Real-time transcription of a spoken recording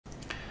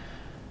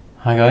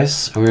Hi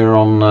guys, we're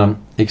on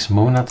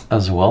Xmonad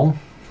as well,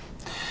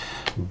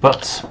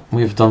 but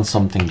we've done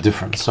something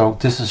different. So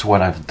this is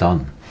what I've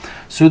done.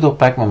 Sudo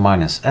pacman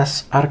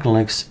 -s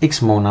ArcoLinux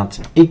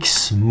Xmonad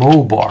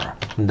xmobar.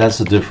 And that's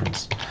the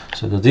difference.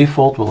 So the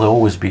default will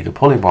always be the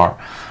polybar,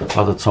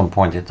 but at some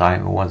point in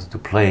time we wanted to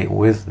play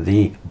with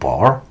the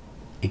bar,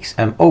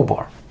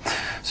 xmobar.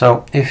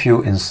 So if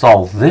you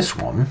install this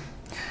one,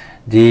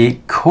 the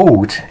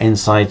code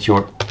inside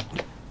your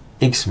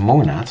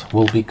Xmonad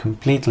will be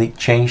completely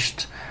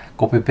changed,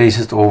 copy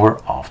pasted over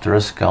after a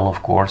skull,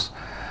 of course.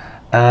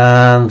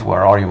 And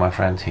where are you, my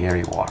friend? Here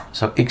you are.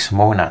 So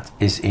Xmonad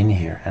is in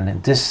here,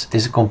 and this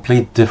is a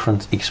complete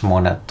different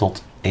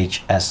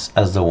xmonad.hs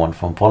as the one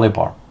from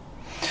Polybar.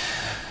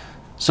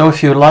 So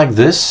if you like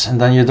this,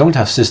 and then you don't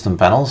have system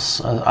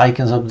panels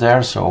icons up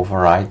there, so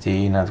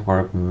variety,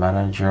 network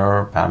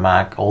manager,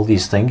 PAMAC, all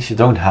these things, you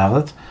don't have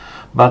it.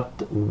 But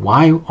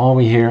why are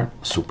we here?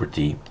 Super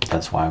D,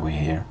 that's why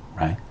we're here,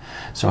 right?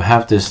 So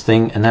have this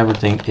thing, and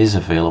everything is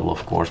available,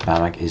 of course.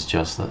 PAMAC is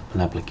just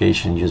an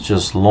application, you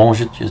just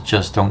launch it, you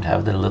just don't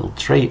have the little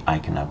tray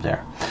icon up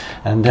there.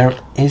 And there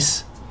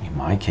is, in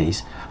my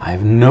case, I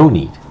have no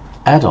need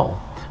at all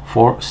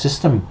for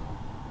system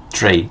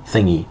tray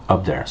thingy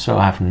up there, so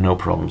I have no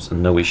problems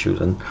and no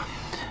issues, and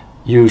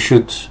you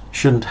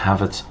shouldn't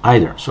have it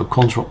either. So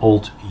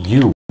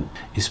Ctrl-Alt-U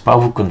is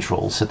power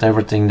control, set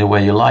everything the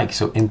way you like.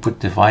 So input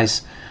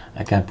device,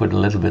 I can put a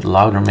little bit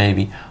louder,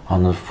 maybe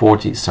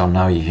 140, so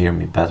now you hear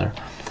me better.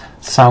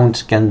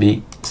 Sound can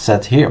be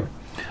set here.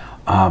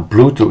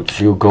 Bluetooth,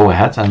 you go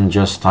ahead and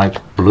just type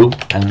blue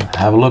and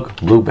have a look,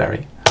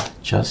 Blueberry.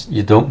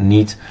 You don't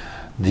need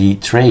the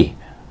tray.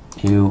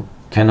 You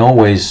can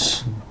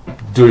always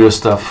do your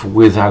stuff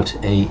without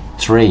a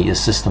tray, a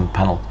system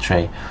panel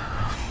tray.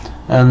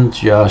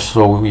 And yeah,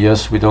 so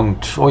yes, we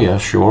don't, oh yeah,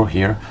 sure,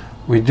 here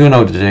we do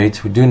know the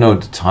date, we do know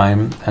the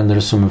time, and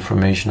there's some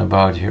information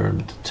about here,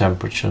 the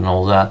temperature and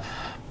all that.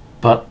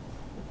 But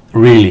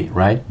really,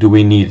 right, do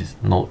we need it?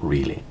 Not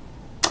really.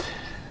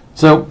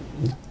 So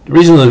the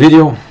reason of the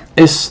video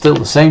is still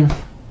the same.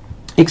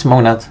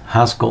 Xmonad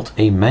has got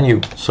a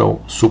menu,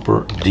 so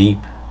Super D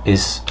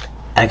is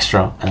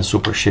extra and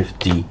Super Shift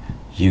D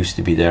used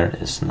to be there.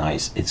 It's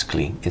nice, it's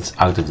clean, it's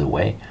out of the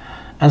way,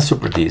 and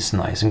Super D is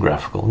nice and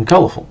graphical and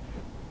colorful.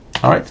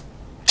 All right,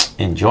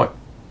 enjoy.